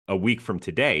a week from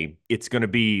today, it's going to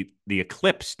be the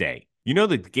eclipse day. You know,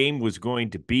 the game was going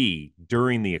to be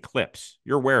during the eclipse.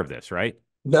 You're aware of this, right?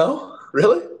 No,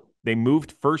 really? They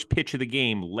moved first pitch of the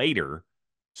game later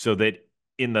so that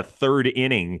in the third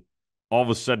inning, all of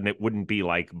a sudden it wouldn't be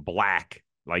like black,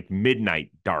 like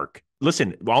midnight dark.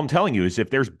 Listen, all I'm telling you is if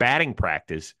there's batting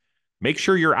practice, make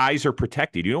sure your eyes are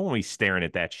protected. You don't want to be staring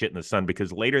at that shit in the sun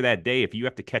because later that day, if you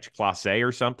have to catch Class A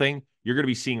or something, you're going to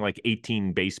be seeing like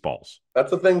 18 baseballs.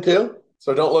 That's the thing too.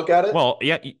 So don't look at it. Well,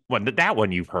 yeah, well, that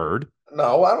one you've heard.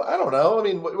 No, I don't know. I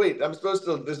mean, wait, I'm supposed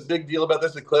to, this big deal about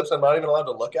this eclipse. I'm not even allowed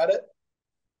to look at it.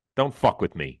 Don't fuck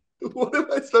with me. What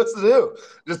am I supposed to do?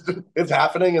 Just, it's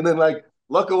happening and then like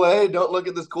look away. Don't look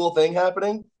at this cool thing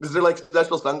happening. Is there like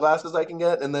special sunglasses I can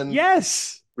get? And then,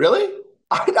 Yes. really?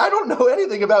 I don't know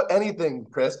anything about anything,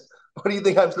 Chris. What do you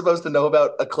think I'm supposed to know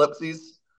about eclipses?